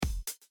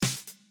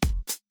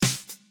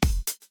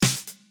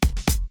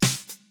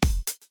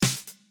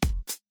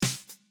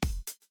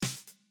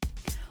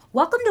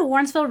Welcome to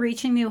Warrensville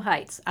Reaching New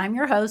Heights. I'm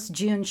your host,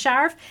 June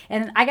Scharf,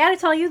 and I got to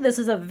tell you, this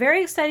is a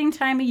very exciting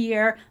time of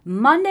year.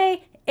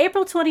 Monday,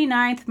 April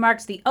 29th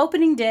marks the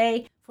opening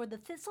day for the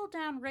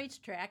Thistledown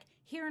Racetrack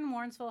here in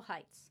Warrensville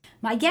Heights.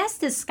 My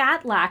guest is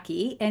Scott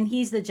Lockey, and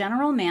he's the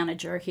general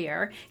manager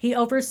here. He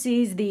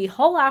oversees the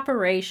whole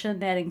operation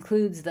that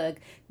includes the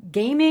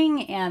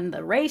gaming and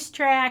the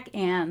racetrack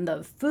and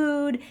the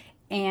food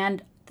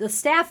and the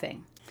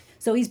staffing.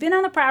 So he's been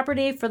on the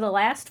property for the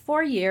last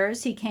 4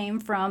 years. He came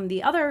from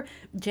the other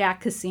Jack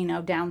Casino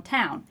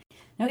downtown.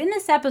 Now, in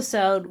this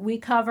episode, we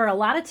cover a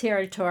lot of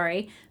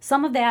territory.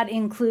 Some of that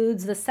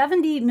includes the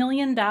 $70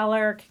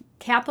 million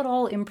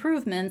capital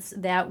improvements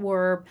that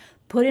were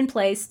put in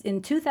place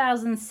in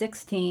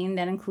 2016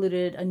 that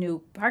included a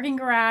new parking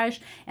garage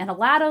and a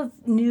lot of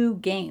new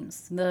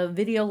games, the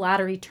video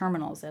lottery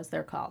terminals, as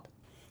they're called.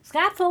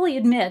 Scott fully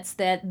admits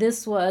that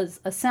this was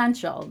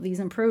essential, these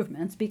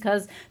improvements,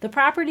 because the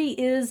property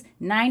is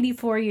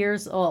 94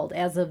 years old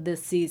as of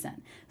this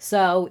season.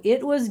 So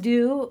it was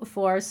due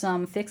for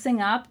some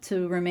fixing up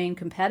to remain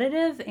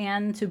competitive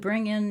and to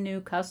bring in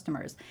new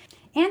customers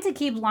and to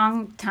keep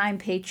longtime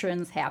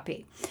patrons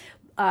happy.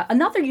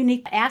 Another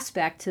unique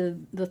aspect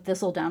to the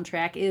Thistledown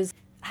track is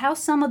how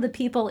some of the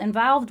people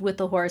involved with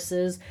the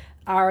horses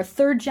are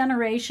third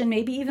generation,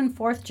 maybe even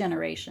fourth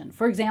generation.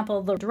 For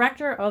example, the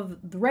director of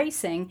the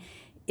racing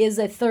is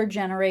a third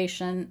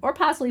generation or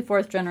possibly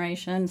fourth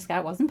generation,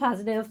 Scott wasn't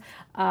positive,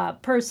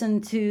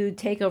 person to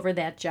take over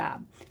that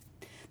job.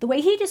 The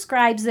way he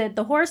describes it,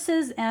 the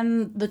horses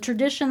and the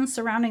traditions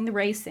surrounding the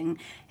racing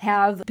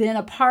have been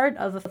a part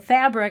of the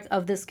fabric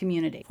of this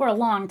community for a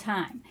long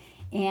time.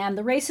 And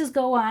the races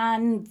go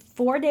on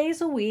 4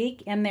 days a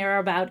week, and there are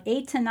about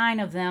 8 to 9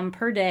 of them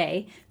per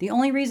day. The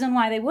only reason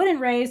why they wouldn't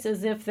race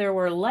is if there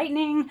were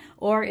lightning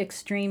or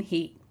extreme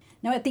heat.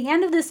 Now, at the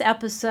end of this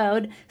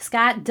episode,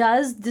 Scott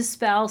does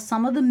dispel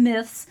some of the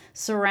myths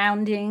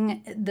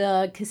surrounding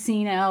the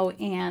casino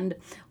and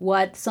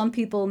what some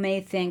people may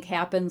think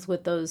happens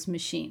with those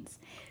machines.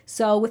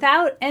 So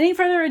without any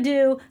further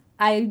ado,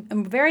 I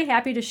am very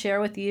happy to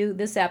share with you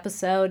this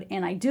episode,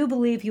 and I do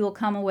believe you will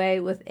come away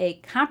with a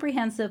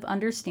comprehensive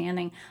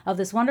understanding of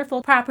this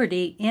wonderful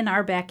property in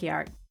our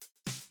backyard.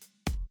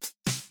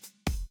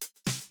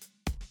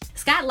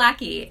 Scott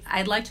Lockey,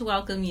 I'd like to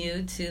welcome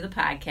you to the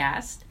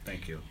podcast.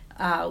 Thank you.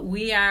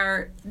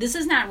 This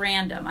is not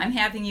random. I'm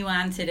having you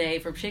on today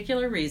for a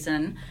particular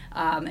reason.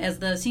 As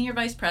the Senior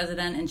Vice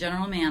President and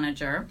General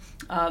Manager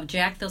of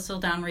Jack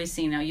Thistledown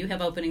Racino, you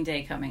have opening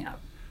day coming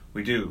up.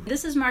 We do.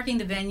 This is marking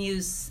the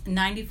venue's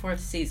 94th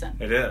season.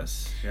 It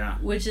is, yeah.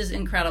 Which is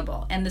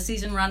incredible. And the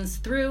season runs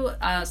through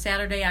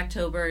Saturday,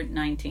 October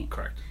 19th.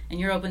 Correct.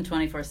 And you're open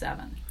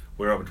 24/7.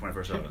 We're open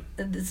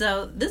 24/7.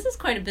 So this is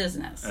quite a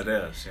business. It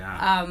is,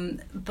 yeah.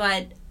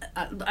 But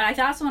I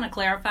also want to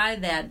clarify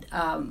that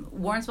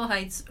Warrensville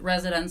Heights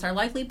residents are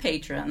likely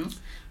patrons,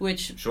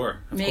 which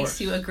makes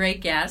you a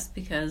great guest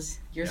because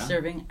you're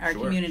serving our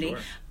community. Sure.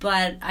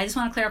 But I just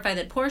want to clarify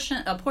that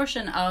a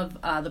portion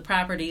of the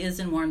property is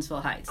in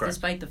Warrensville Heights, correct,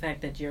 despite the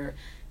fact that your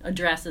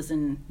address is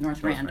in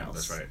North Randall.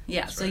 That's right.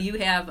 Yeah, that's so right. You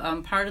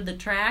have part of the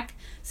track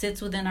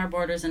sits within our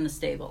borders in the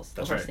stables.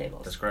 That's right.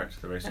 Stables. That's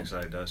correct. The racing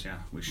side does, yeah.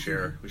 We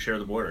share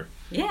the border.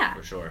 Yeah.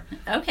 For sure.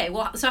 Okay,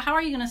 well, so how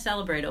are you going to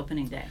celebrate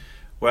opening day?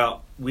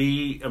 Well,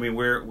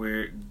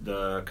 we're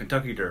the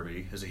Kentucky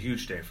Derby is a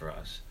huge day for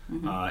us,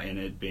 and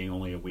it being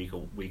only a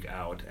week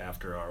out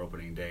after our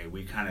opening day,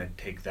 we kind of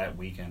take that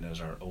weekend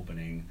as our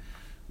opening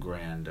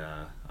grand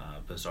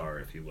bazaar,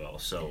 if you will.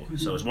 So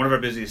it's one of our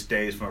busiest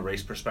days from a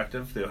race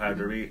perspective, the Ohio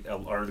Derby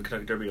or the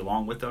Kentucky Derby,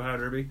 along with the Ohio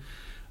Derby.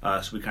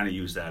 So we kind of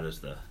use that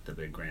as the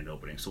big grand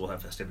opening. So we'll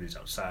have festivities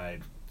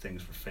outside,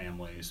 things for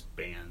families,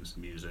 bands,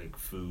 music,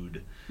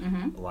 food,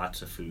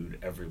 lots of food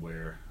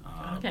everywhere.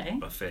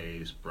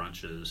 Buffets,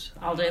 brunches.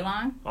 All day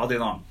long? All day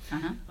long.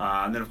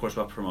 And then, of course,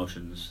 we'll have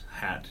promotions,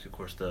 hat, of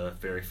course, the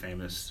very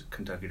famous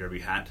Kentucky Derby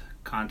hat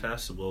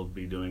contest. So we'll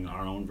be doing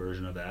our own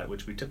version of that,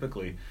 which we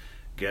typically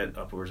get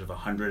upwards of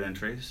 100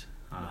 entries.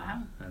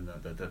 Wow. And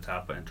the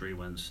top entry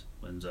wins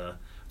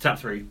top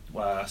three,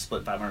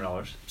 split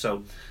 $500.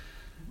 So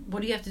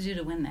what do you have to do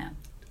to win that?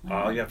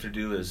 All you have to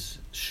do is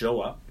show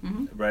up,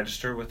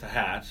 register with the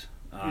hat.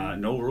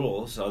 No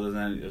rules other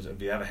than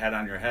if you have a hat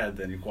on your head,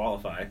 then you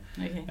qualify.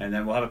 Okay. And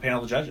then we'll have a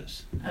panel of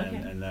judges. Okay.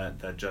 And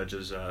that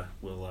judges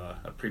will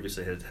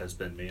previously has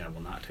been me. I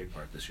will not take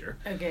part this year.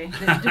 Okay.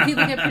 Do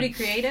people get pretty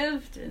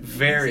creative?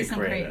 Very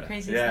creative.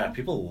 Crazy yeah, stuff?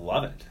 People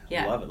love it.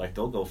 Yeah. Love it. Like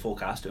they'll go full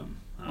costume.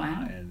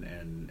 Wow.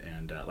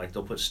 And like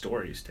they'll put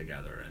stories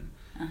together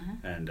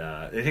and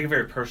they take it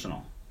very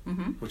personal.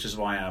 Which is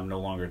why I'm no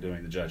longer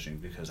doing the judging,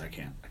 because I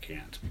can't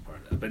be part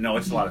of it. But no,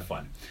 it's a lot of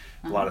fun.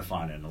 A lot of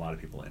fun, and a lot of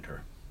people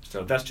enter.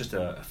 So that's just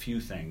a few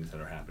things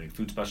that are happening.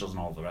 Food specials in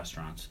all of the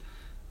restaurants.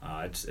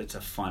 It's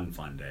a fun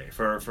day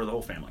for the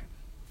whole family.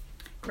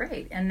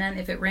 Great. And then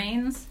if it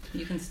rains,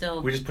 you can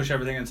still... We just push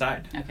everything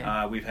inside.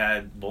 Okay. We've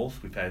had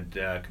both. We've had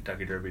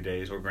Kentucky Derby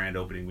days or grand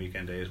opening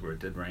weekend days where it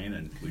did rain,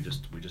 and we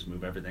just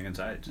move everything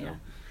inside. So,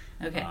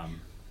 yeah. Okay.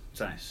 It's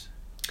nice.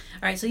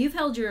 All right, so you've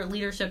held your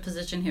leadership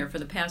position here for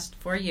the past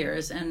 4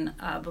 years, and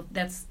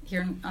that's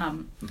here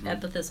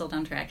at the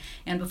Thistledown track.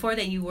 And before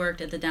that, you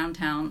worked at the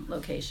downtown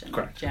location,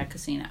 Correct. Jack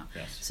Casino.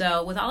 Yes.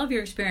 So with all of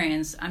your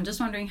experience, I'm just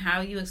wondering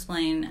how you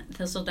explain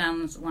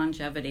Thistledown's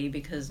longevity,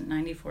 because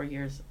 94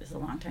 years is a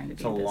long time to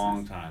be in business. It's a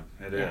long time.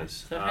 It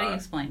is. So how do you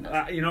explain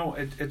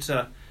this? It's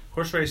a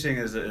horse racing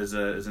is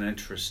an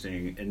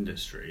interesting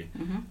industry,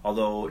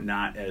 although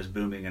not as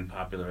booming and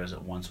popular as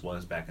it once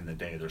was back in the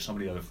day. There's so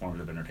many other forms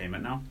of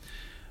entertainment now.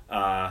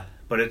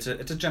 But it's a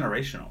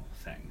generational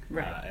thing.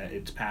 Right.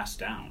 It's passed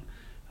down.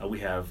 We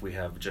have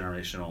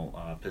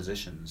generational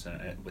positions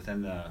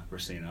within the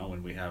Racino,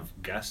 and we have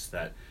guests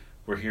that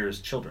were here as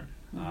children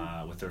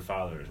with their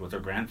fathers, with their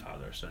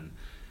grandfathers,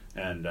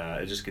 and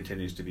it just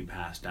continues to be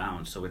passed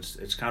down. So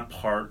it's kind of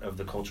part of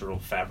the cultural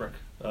fabric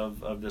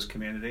of this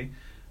community,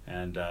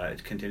 and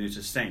it continues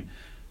to sustain.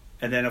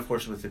 And then, of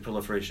course, with the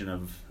proliferation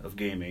of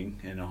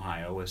gaming in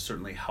Ohio, has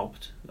certainly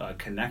helped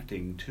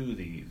connecting to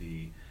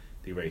the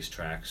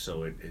racetrack,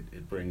 so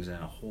it brings in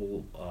a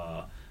whole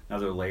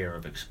another layer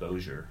of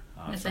exposure.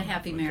 It's a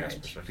happy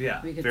marriage.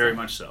 Yeah, very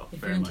much so.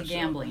 If you're into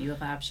gambling, you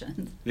have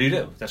options. You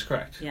do. That's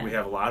correct. Yeah. We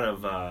have a lot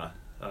of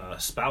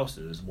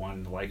spouses.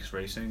 One likes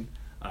racing,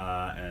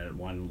 and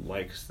one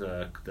likes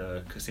the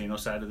casino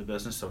side of the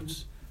business. So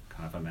it's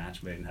kind of a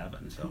match made in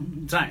heaven. So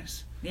it's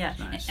nice. Yeah. It's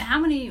nice. How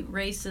many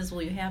races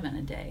will you have in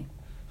a day?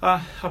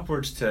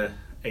 Upwards to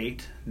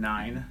 8,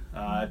 9.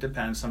 It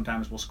depends.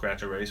 Sometimes we'll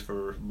scratch a race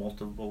for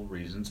multiple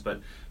reasons,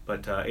 but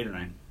 8 or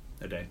 9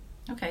 a day.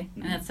 Okay,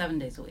 and that's 7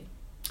 days a week.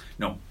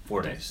 No,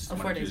 4 days. Oh,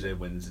 4 Monday, days. Tuesday,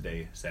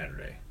 Wednesday,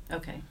 Saturday.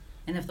 Okay,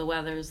 and if the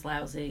weather's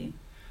lousy?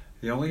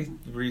 The only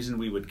reason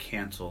we would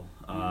cancel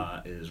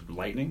is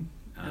lightning,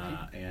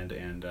 Okay. and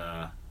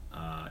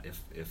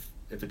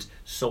if it's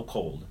so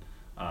cold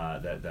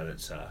that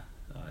it's a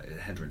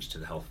hindrance to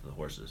the health of the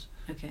horses.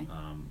 Okay.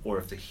 Or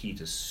if the heat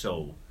is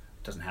so,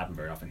 it doesn't happen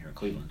very often here in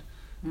Cleveland,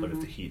 but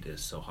if the heat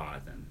is so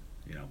hot, then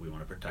we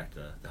want to protect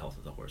the health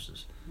of the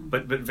horses.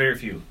 But very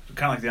few,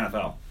 kind of like the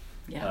NFL.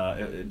 Yeah.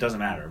 It doesn't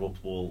matter.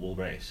 We'll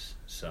race.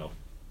 So.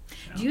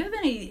 Do you have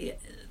any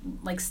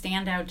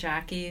standout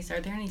jockeys? Are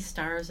there any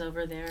stars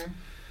over there?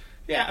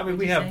 Yeah, I mean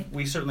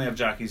we certainly have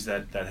jockeys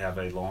that have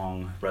a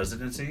long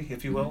residency,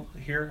 if you will,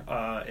 here,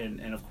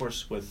 and of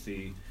course with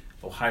the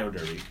Ohio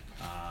Derby,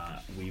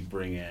 we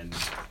bring in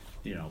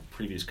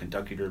previous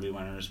Kentucky Derby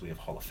winners. We have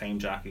Hall of Fame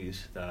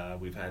jockeys.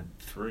 We've had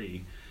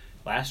 3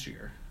 last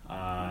year.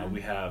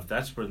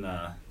 That's when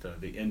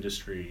the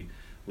industry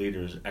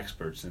leaders,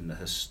 experts in the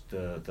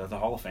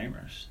Hall of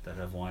Famers that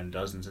have won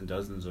dozens and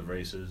dozens of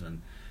races,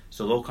 and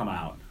so they'll come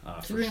out.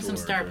 So we're in some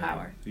star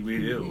power. We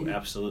do,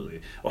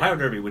 absolutely. Ohio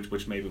Derby,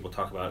 which maybe we'll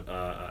talk about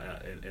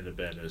in a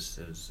bit,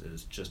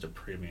 is just a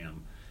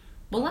premium.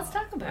 Well, let's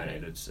talk about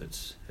it.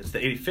 It's the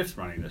 85th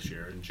running this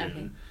year in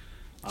June.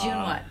 Okay.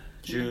 June what?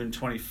 June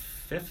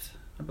 25th,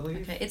 I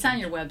believe. Okay, it's on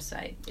your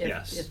website.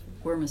 If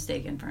we're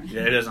mistaken for anything.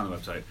 Yeah, it is on the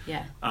website.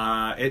 Yeah.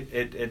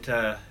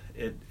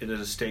 It is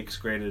a stakes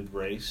graded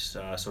race,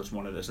 so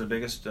it's the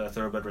biggest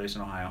thoroughbred race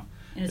in Ohio.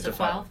 And it's a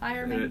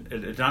qualifier,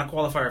 maybe? It's not a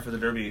qualifier for the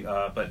Derby,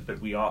 but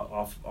we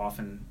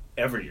often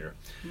every year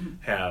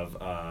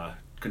have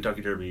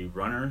Kentucky Derby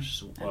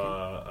runners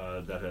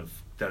that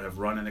have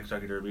run in the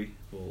Kentucky Derby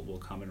will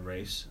come and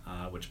race,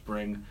 which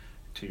bring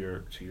to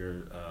your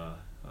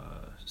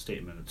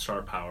statement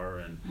star power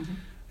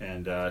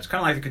and it's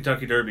kind of like the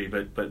Kentucky Derby,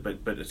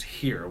 but it's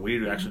here.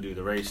 We actually do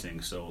the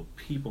racing, so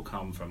people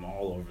come from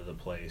all over the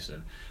place,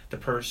 and the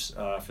purse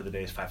for the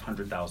day is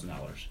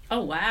 $500,000.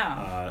 Oh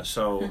wow!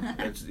 So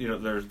it's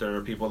there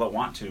are people that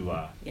want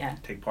to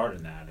take part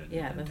in that and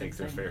take exciting.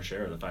 their fair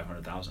share of the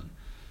 $500,000.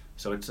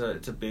 So it's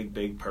a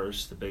big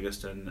purse, the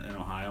biggest in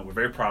Ohio. We're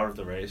very proud of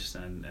the race,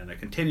 and it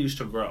continues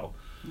to grow.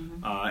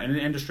 And in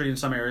the industry, in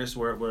some areas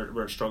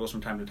where it struggles from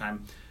time to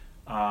time.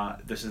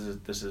 This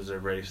is a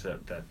race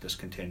that just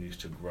continues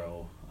to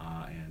grow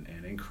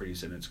and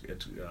increase in its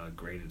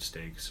graded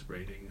stakes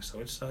rating. So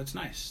it's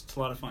nice. It's a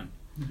lot of fun.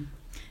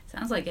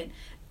 Sounds like it.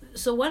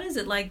 So what is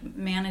it like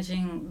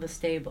managing the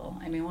stable?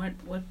 I mean,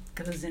 what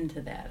goes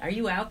into that? Are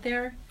you out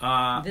there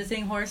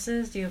visiting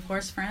horses? Do you have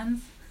horse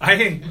friends?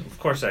 Of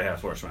course I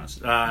have horse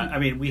friends. I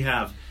mean, we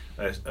have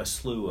a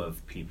slew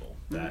of people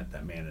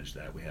that manage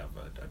that. We have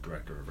a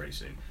director of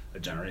racing, a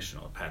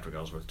generational. Patrick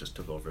Ellsworth just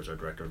took over as our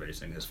director of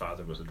racing. His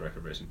father was the director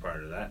of racing prior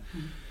to that.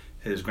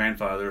 His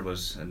grandfather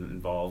was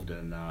involved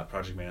in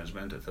project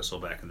management at Thistle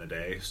back in the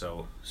day.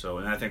 So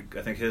and I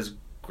think his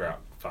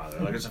grandfather,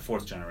 it's a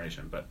 4th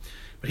generation, but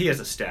he has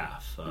a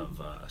staff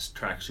of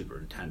track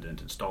superintendent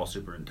and stall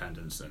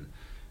superintendents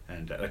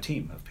and a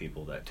team of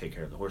people that take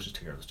care of the horses,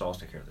 take care of the stalls,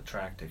 take care of the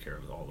track, take care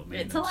of all the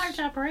maintenance. It's a large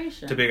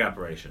operation. It's a big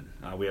operation.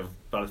 We have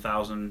about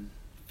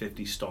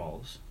 1,050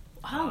 stalls.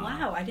 Oh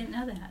wow! I didn't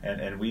know that.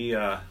 And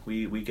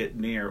we get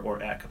near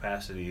or at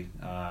capacity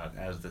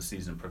as the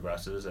season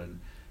progresses, and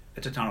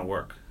it's a ton of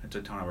work.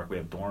 We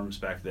have dorms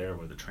back there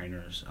where the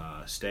trainers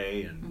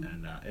stay,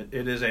 and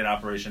it is an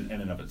operation in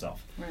and of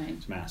itself. Right.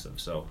 It's massive.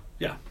 So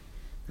yeah.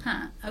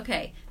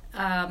 Okay.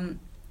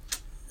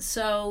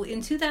 So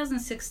in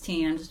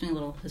 2016, I'm just doing a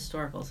little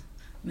historical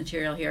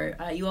material here.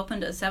 You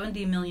opened a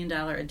 $70 million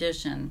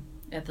addition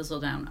at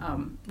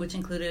Thistledown, which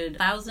included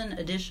 1,000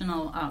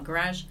 additional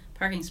garage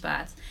parking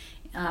spots,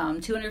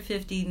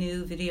 250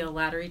 new video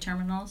lottery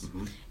terminals,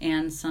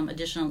 and some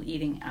additional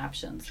eating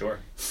options. Sure.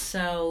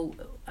 So,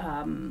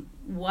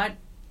 what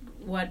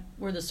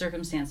were the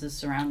circumstances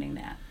surrounding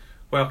that?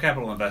 Well,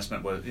 capital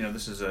investment was,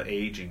 this is an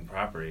aging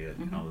property.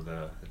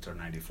 It's our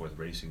 94th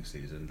racing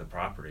season. The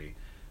property,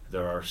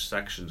 there are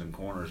sections and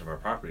corners of our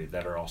property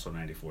that are also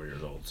 94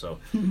 years old. So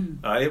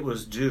it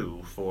was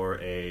due for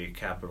a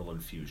capital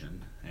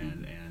infusion,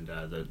 and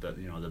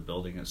the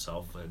building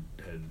itself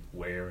had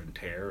wear and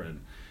tear,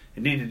 and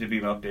it needed to be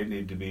updated,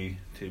 needed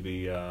to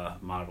be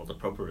modeled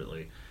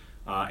appropriately,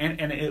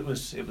 and it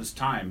was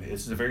time.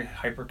 It's a very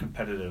hyper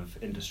competitive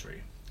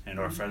industry. And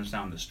our friends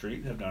down the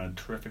street have done a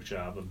terrific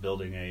job of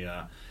building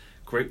a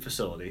great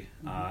facility,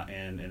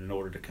 and in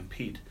order to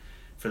compete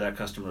for that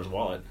customer's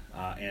wallet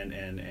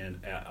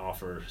and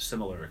offer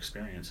similar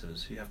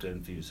experiences, you have to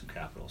infuse some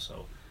capital.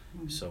 So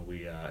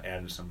we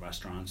added some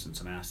restaurants and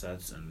some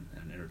assets and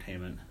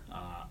entertainment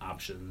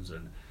options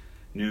and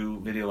new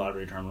video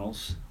lottery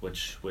terminals,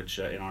 which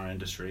in our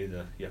industry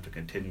you have to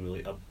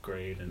continually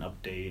upgrade and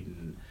update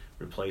and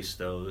replace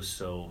those.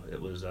 So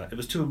it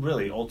was to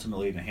really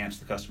ultimately enhance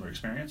the customer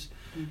experience,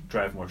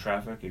 drive more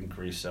traffic,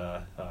 increase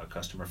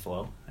customer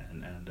flow,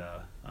 and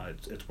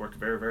it's worked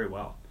very, very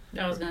well.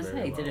 I was going to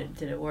say,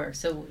 did it work?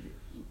 So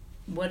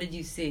what did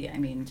you see? I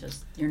mean,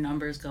 just your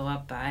numbers go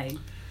up by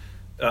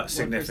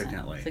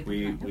significantly.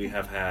 We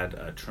have had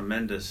a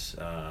tremendous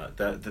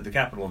the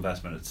capital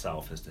investment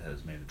itself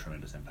has made a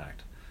tremendous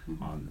impact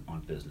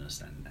on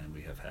business, and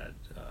we have had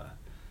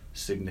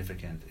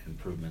significant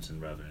improvements in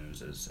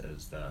revenues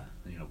as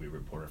we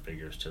report our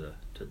figures to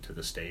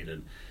the state,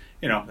 and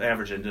the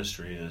average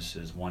industry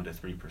is 1 to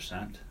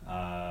 3%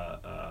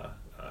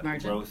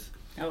 growth.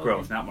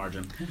 Growth, not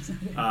margin.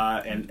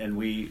 And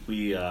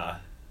we are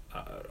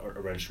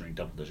registering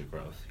double-digit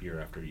growth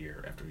year after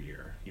year after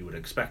year. You would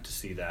expect to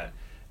see that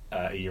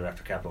a year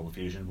after capital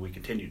infusion. We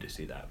continue to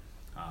see that.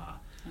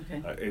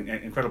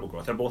 Incredible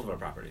growth on both of our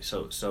properties.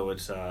 So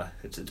it's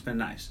been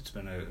nice. It's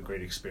been a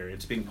great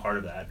experience being part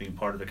of that, being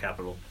part of the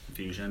capital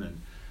infusion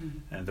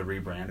and the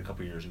rebrand a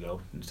couple years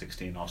ago in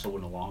 2016 also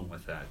went along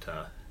with that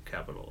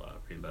capital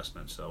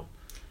reinvestment. So.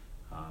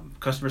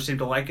 Customers seem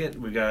to like it.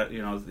 We got,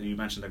 you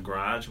mentioned the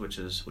garage, which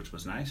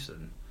was nice,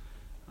 and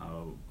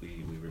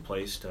we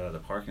replaced the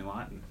parking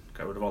lot and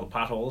got rid of all the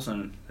potholes,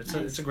 and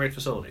it's a great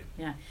facility.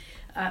 Yeah.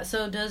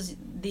 So does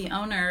the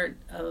owner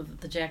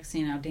of the Jack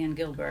Casino, Dan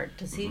Gilbert,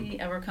 does he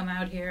ever come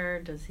out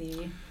here? Does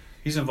he?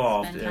 He's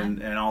involved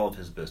in all of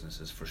his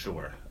businesses for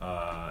sure.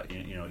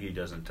 He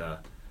doesn't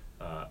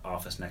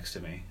office next to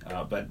me,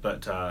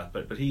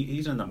 but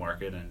he's in the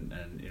market,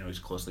 and he's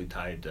closely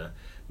tied to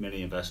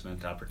many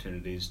investment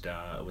opportunities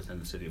within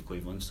the city of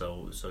Cleveland.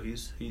 So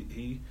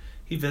he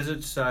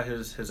visits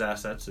his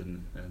assets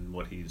and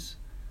what he's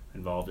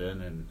involved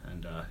in,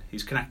 and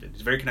he's connected.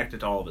 He's very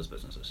connected to all of his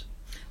businesses.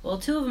 Well,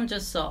 2 of them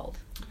just sold.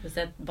 Was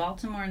that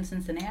Baltimore and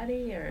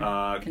Cincinnati,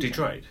 or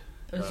Detroit?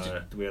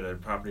 We had a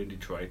property in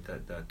Detroit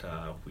that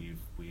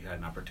we had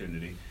an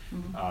opportunity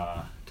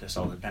to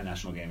sell to Penn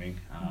National Gaming,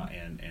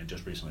 and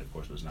just recently, of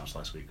course, it was announced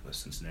last week, with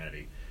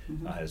Cincinnati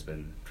has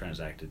been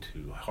transacted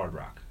to Hard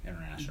Rock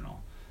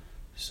International.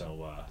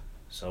 So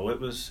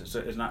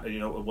it's not,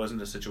 it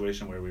wasn't a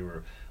situation where we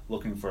were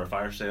looking for a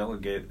fire sale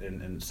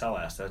and sell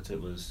assets.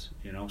 It was,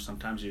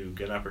 sometimes you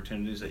get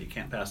opportunities that you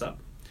can't pass up,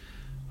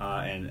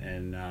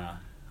 and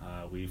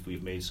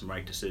we've made some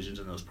right decisions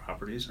in those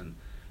properties, and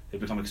they've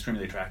become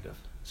extremely attractive.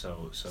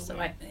 So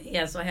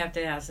I have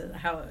to ask,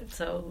 how?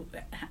 So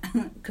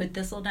could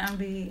Thistledown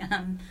be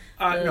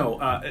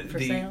for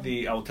sale?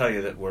 I will tell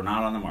you that we're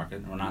not on the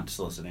market. We're not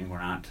soliciting. We're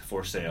not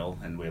for sale,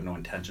 and we have no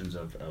intentions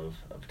of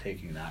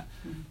taking that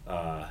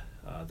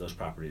those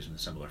properties in a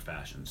similar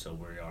fashion. So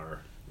we're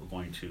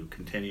going to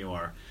continue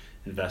our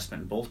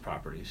investment in both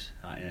properties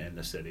in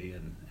the city,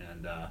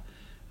 and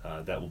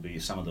that will be,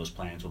 some of those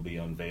plans will be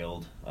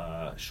unveiled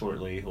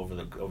shortly over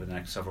the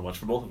next several months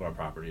for both of our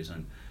properties,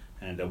 and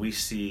we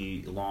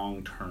see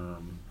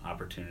long-term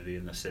opportunity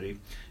in the city,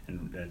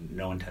 and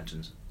no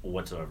intentions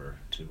whatsoever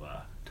to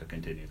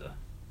continue to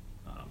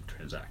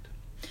transact.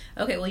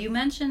 Okay, well, you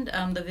mentioned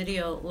the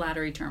video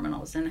lottery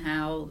terminals and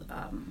how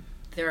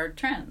there are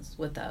trends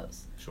with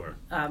those. Sure.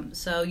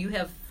 So you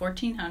have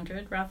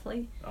 1,400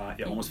 roughly?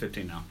 Yeah, almost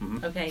 15 now.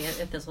 Mm-hmm. Okay,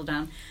 at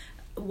Thistledown.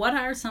 What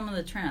are some of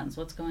the trends?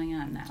 What's going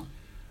on now?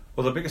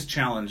 Well, the biggest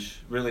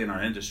challenge really in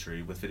our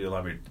industry with video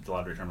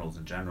lottery terminals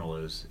in general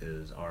is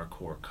our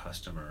core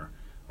customer,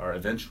 our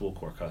eventual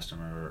core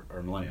customer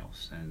are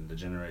millennials and the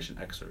Generation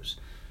Xers.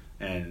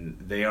 And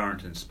they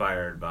aren't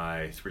inspired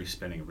by 3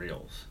 spinning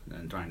reels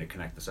and trying to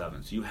connect the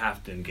sevens. You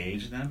have to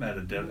engage them at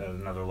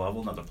another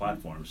level, another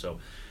platform. So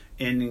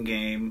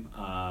in-game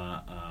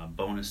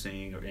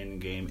bonusing or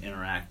in-game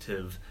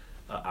interactive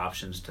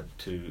options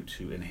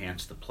to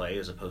enhance the play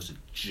as opposed to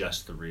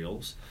just the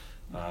reels.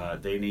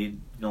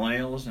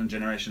 Millennials and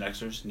Generation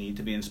Xers need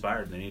to be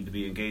inspired. They need to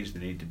be engaged. They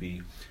need to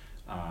be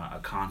a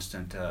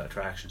constant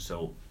attraction.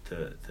 So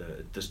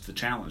the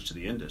challenge to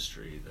the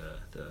industry,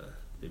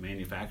 the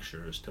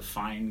manufacturers, to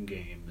find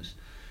games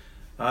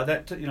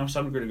that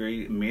some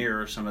degree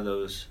mirror some of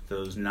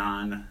those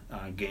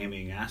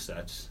non-gaming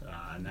assets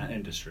in that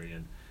industry.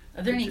 And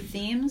are there any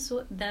themes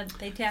that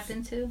they tap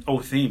into? Oh,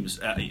 themes!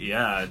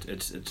 Yeah,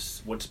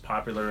 it's what's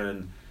popular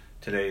in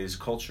today's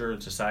culture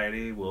and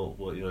society.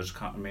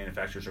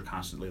 Manufacturers are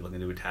constantly looking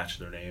to attach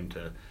their name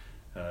to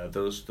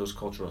those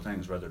cultural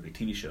things, whether it be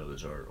TV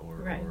shows or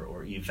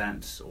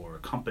events or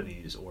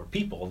companies or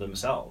people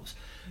themselves.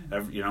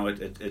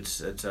 Mm-hmm.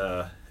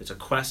 It's a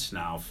quest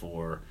now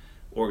for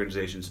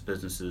organizations,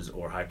 businesses,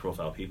 or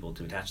high-profile people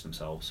to attach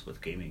themselves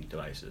with gaming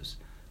devices.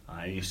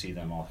 And you see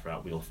them all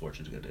throughout. Wheel of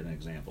Fortune is an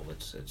example.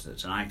 It's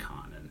an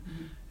icon,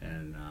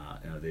 and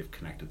they've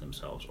connected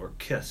themselves. Or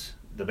Kiss,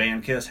 the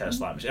band Kiss has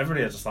slot machines.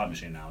 Everybody has a slot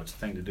machine now. It's a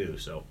thing to do.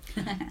 So,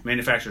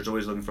 manufacturers are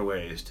always looking for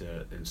ways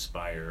to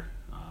inspire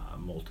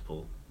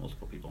multiple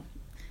people.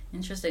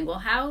 Interesting. Well,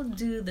 how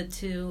do the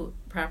two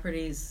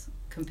properties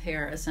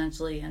compare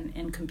essentially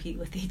and compete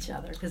with each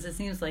other? Because it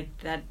seems like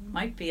that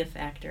might be a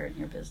factor in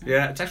your business.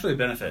 Yeah, it's actually a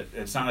benefit.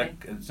 It's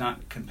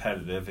not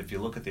competitive. If you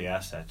look at the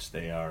assets,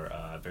 they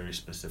are very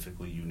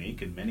specifically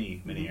unique in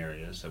many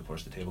areas. Of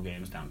course, the table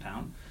games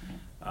downtown.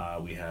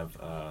 Right. We have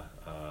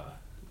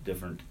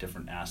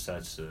different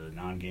assets,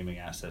 non-gaming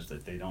assets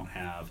that they don't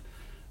have.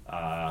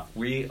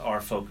 We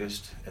are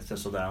focused at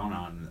Thistledown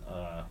on,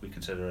 we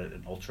consider it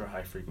an ultra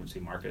high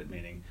frequency market,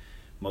 meaning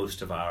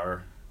most of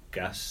our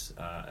guests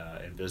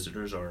and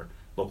visitors are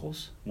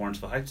locals,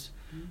 Warrensville Heights,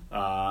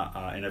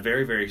 in a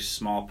very, very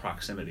small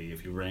proximity.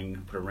 If you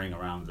put a ring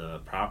around the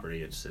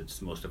property,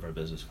 it's most of our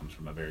business comes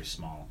from a very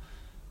small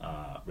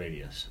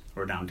radius.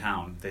 Or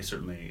downtown, they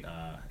certainly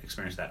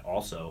experience that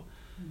also,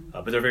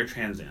 but they're very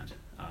transient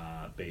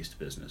based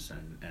business,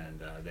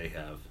 and they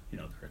have,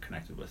 they're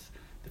connected with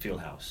the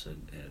Field House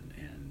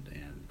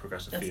and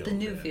Progressive Field. That's the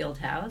new Field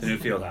House. The new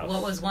Field House.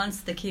 What was once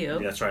the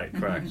Cube. That's right,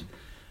 correct.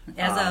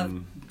 As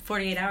of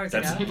 48 hours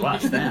ago. That's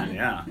less than,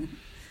 yeah.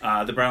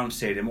 The Brown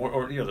Stadium,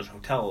 or there's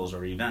hotels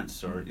or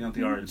events, or the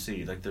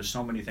RNC. Like, there's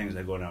so many things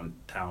that go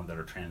downtown that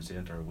are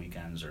transient or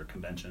weekends or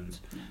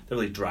conventions that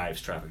really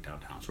drives traffic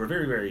downtown. So we're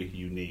very, very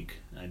unique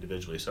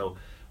individually. So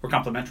we're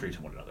complementary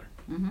to one another.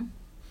 Mm-hmm.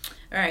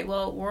 All right,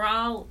 well, we're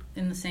all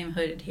in the same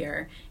hood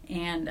here,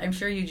 and I'm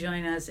sure you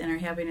join us in our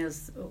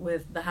happiness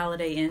with the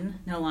Holiday Inn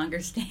no longer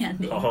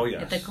standing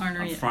yes. at the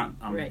corner. I'm front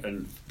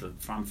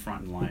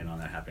in line on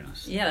that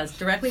happiness. Yeah, it's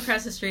directly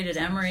across the street at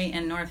Emory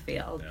and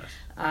Northfield. Yes.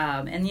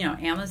 And,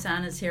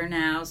 Amazon is here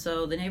now,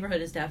 so the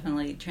neighborhood is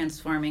definitely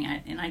transforming.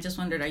 And I just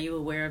wondered, are you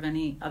aware of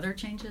any other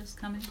changes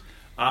coming?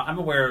 I'm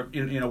aware of,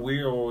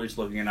 we're always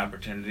looking at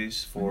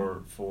opportunities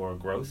for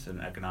growth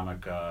and economic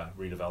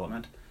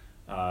redevelopment.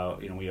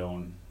 We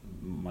own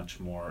much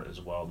more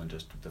as well than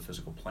just the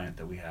physical plant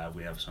that we have.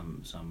 We have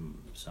some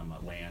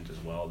land as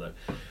well that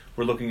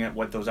we're looking at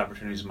what those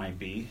opportunities might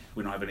be.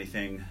 We don't have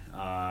anything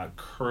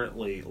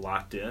currently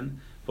locked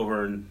in, but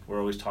we're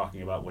always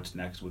talking about what's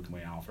next. What can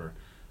we offer?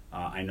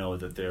 I know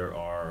that there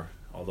are,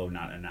 although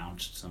not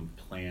announced, some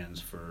plans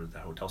for the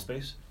hotel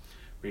space,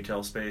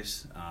 retail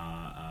space,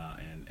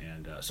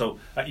 so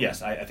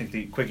yes, I think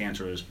the quick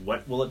answer is,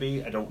 what will it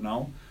be? I don't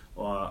know.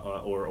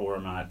 Or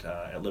I'm not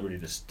at liberty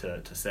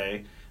to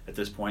say at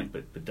this point,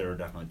 but there are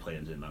definitely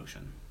plans in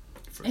motion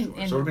for sure.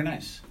 So it'll be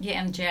nice.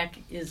 Yeah, and Jack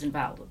is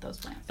involved with those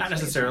plans. Not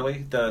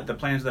necessarily. The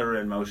plans that are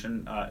in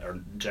motion, or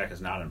Jack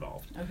is not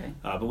involved. Okay.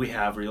 But we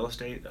have real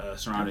estate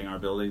surrounding our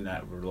building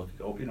that we're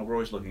looking. We're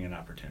always looking at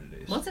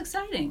opportunities. Well, it's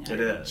exciting. It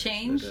is.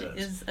 Change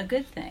is a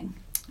good thing.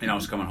 I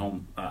was coming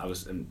home. I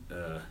was in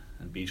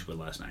Beechwood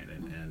last night,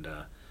 and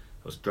I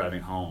was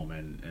driving home,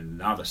 and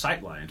now the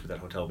sight lines with that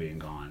hotel being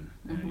gone,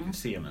 you can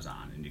see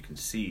Amazon, and you can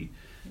see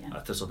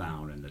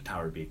Thistledown and the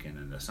Tower Beacon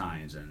and the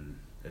signs, and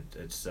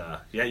it's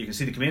you can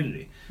see the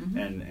community,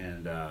 and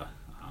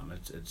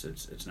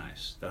it's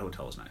nice. That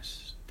hotel is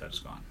nice. That is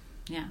gone.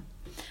 Yeah.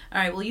 All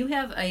right. Well, you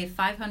have a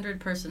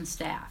 500-person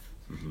staff.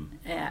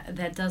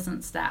 That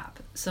doesn't stop.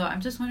 So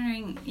I'm just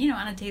wondering,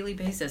 on a daily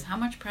basis, how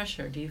much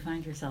pressure do you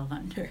find yourself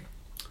under?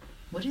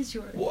 What is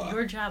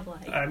your job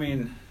like? I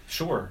mean,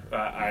 sure.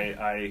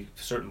 I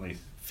certainly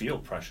feel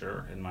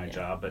pressure in my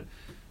job, but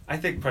I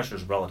think pressure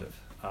is relative.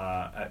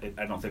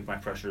 I don't think my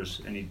pressure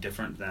is any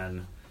different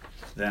than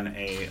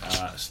a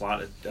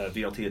slot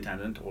VLT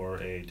attendant or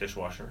a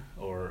dishwasher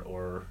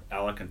or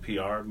Alec and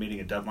PR meeting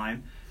a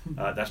deadline.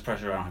 That's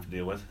pressure I don't have to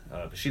deal with,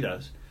 but she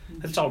does.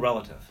 It's all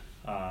relative.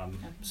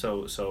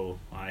 So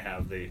I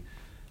have the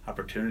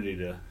opportunity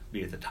to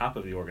be at the top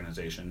of the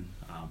organization,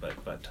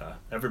 but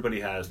everybody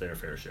has their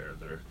fair share of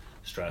their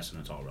stress,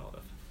 and it's all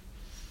relative.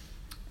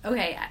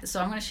 Okay,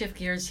 so I'm going to shift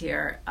gears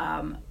here.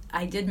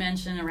 I did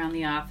mention around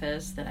the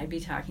office that I'd be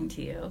talking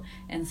to you,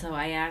 and so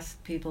I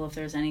asked people if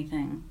there's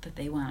anything that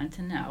they wanted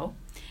to know,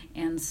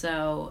 and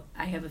so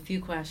I have a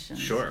few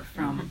questions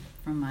from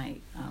my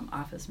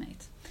office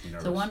mates.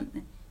 Nervous. So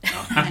one,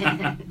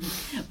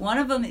 One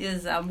of them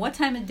is, what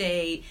time of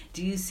day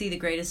do you see the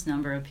greatest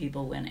number of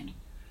people winning?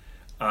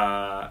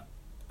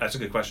 That's a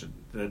good question.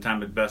 The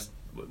time at best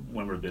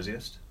when we're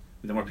busiest.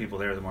 The more people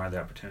there, the more the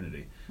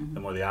opportunity. The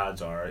more the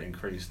odds are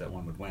increased that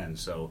one would win.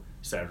 So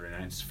Saturday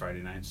nights,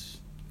 Friday nights,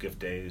 gift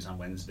days on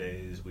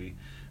Wednesdays, we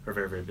are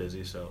very, very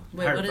busy. So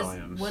higher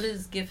volumes. What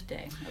is gift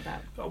day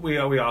about? We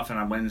often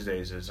on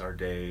Wednesdays is our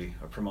day,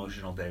 a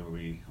promotional day where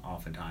we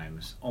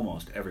oftentimes,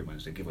 almost every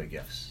Wednesday, give away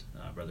gifts.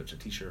 Whether it's a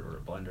T-shirt or a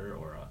blender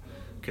or a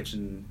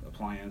kitchen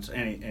appliance,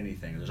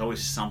 anything. There's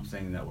always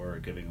something that we're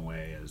giving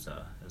away as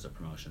a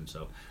promotion.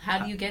 So how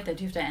do you get that?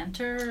 Do you have to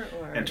enter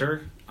or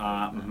enter?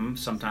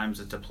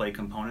 Sometimes it's a play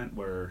component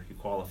where you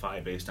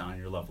qualify based on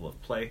your level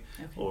of play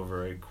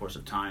over a course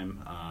of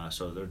time.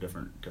 So there are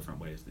different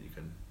ways that you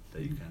can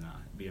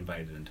be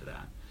invited into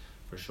that,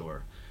 for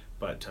sure.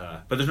 But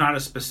there's not a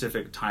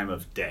specific time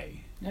of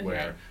day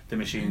where the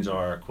machines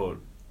are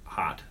quote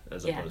hot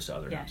as opposed to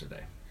other times of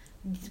day.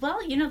 Well,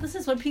 this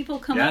is what people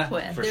come up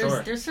with.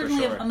 There's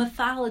certainly a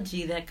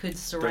mythology that could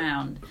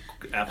surround,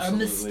 a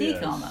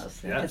mystique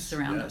almost that could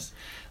surround us.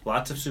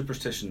 Lots of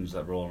superstitions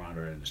that roll around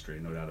our industry,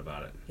 no doubt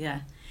about it.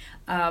 Yeah.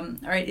 All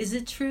right. Is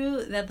it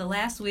true that the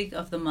last week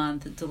of the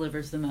month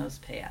delivers the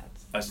most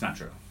payouts? That's not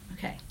true.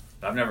 Okay.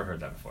 I've never heard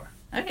that before.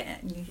 Okay.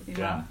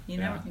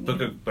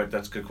 But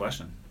that's a good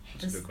question.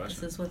 That's a good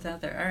question. This is what's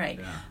out there. All right.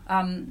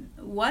 Yeah.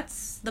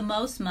 What's the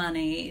most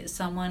money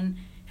someone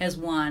has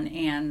won,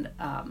 and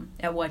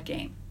at what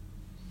game?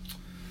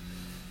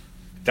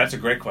 That's a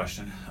great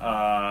question.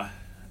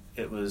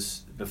 It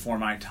was before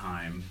my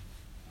time.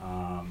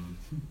 I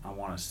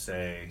want to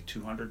say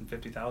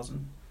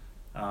 $250,000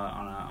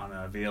 on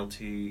a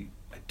VLT.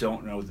 I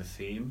don't know the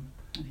theme.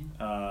 Okay.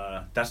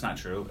 That's not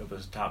true. It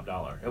was top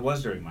dollar. It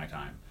was during my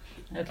time.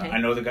 Okay. I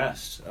know the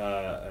guest.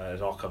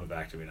 It's all coming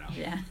back to me now.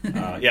 Yeah.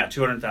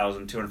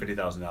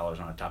 $250,000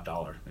 on a top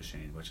dollar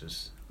machine, which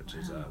is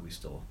we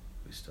still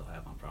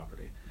have on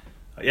property.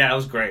 It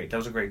was great. That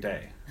was a great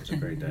day. It was a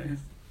great day.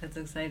 That's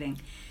exciting.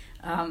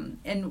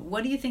 And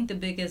what do you think the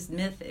biggest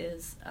myth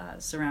is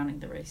surrounding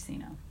the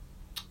Racino?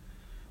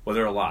 Well,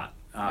 there are a lot.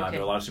 There are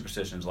a lot of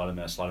superstitions, a lot of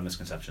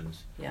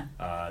misconceptions. Yeah.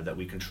 That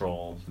we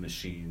control the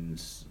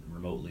machines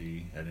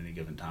remotely at any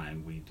given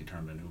time. We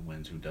determine who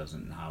wins, who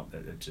doesn't, and how.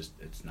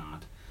 It's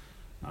not.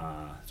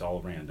 It's all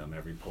random.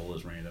 Every pull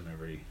is random.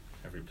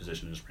 Every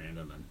position is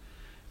random, and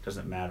it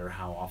doesn't matter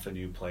how often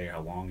you play, how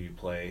long you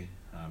play.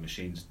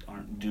 Machines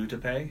aren't due to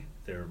pay.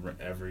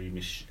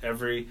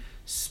 Every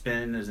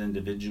spin is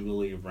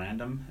individually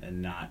random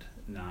and not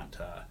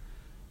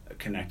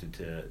connected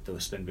to the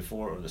spin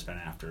before or the spin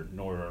after,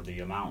 nor are the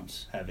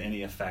amounts have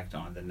any effect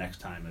on the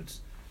next time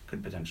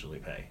could potentially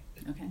pay.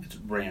 It's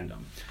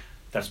random.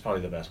 That's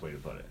probably the best way to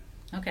put it.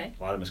 Okay.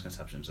 A lot of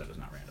misconceptions that it's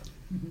not random.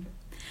 Mm-hmm.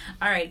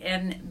 All right,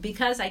 and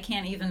because I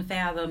can't even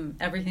fathom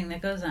everything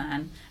that goes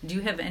on, do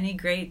you have any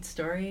great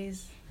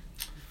stories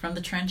from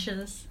the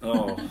trenches?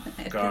 Oh,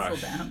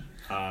 gosh.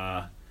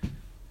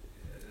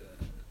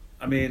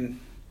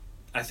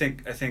 I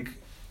think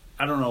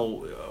I don't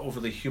know,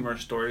 overly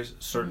humorous stories.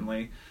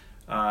 Certainly,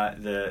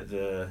 I've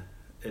been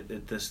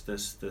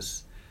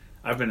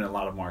in a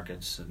lot of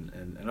markets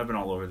and I've been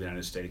all over the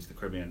United States, the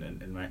Caribbean,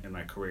 in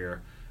my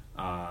career.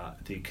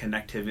 The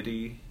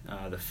connectivity,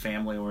 the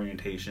family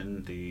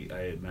orientation, I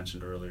had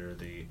mentioned earlier,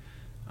 the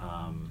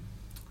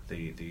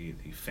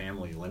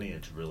family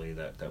lineage really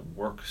that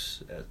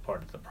works as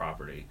part of the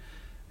property.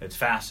 It's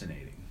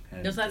fascinating.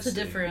 Because that's a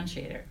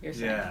differentiator, you're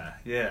saying.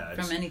 Yeah.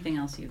 From anything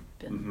else you've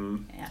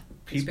been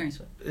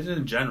experienced with.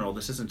 In general,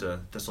 this isn't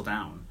a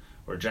Thistledown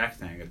or a Jack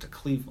thing. It's a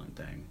Cleveland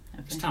thing.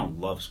 Okay. This town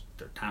loves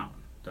their town.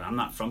 I'm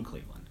not from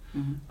Cleveland,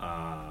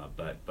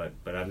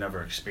 but I've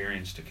never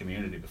experienced a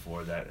community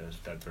before that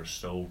they're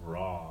so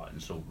raw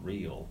and so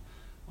real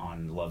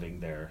on loving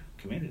their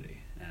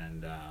community,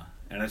 and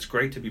it's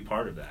great to be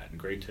part of that and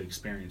great to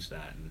experience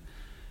that,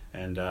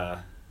 and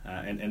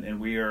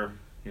we are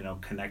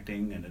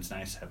connecting, and it's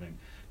nice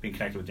being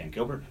connected with Dan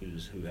Gilbert,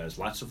 who has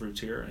lots of roots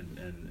here and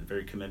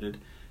very committed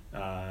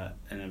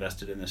and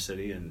invested in the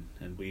city, and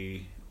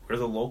we're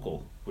the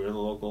local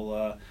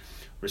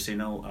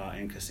Racino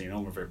and casino,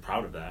 and we're very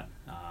proud of that.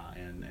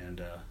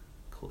 And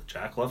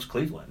Jack loves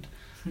Cleveland,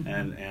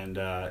 and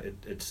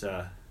it's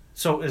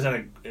so is that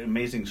an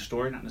amazing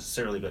story? Not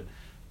necessarily,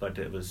 but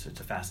it's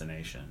a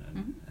fascination,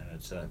 and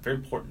it's very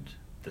important.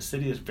 The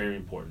city is very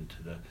important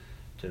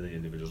to the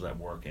individuals that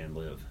work and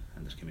live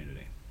in this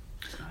community.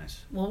 It's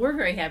nice. Well, we're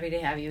very happy to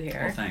have you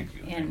here. Well, thank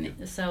you.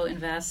 And so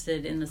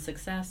invested in the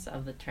success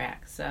of the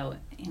track,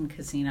 in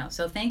casino.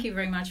 So thank you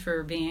very much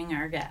for being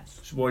our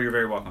guest. Well, you're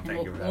very welcome. Thank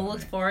you for having me. We'll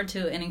look forward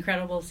to an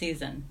incredible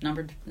season,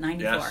 number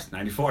 94. Yes,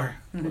 94.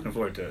 Looking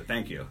forward to it.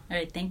 Thank you. All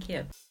right, thank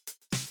you.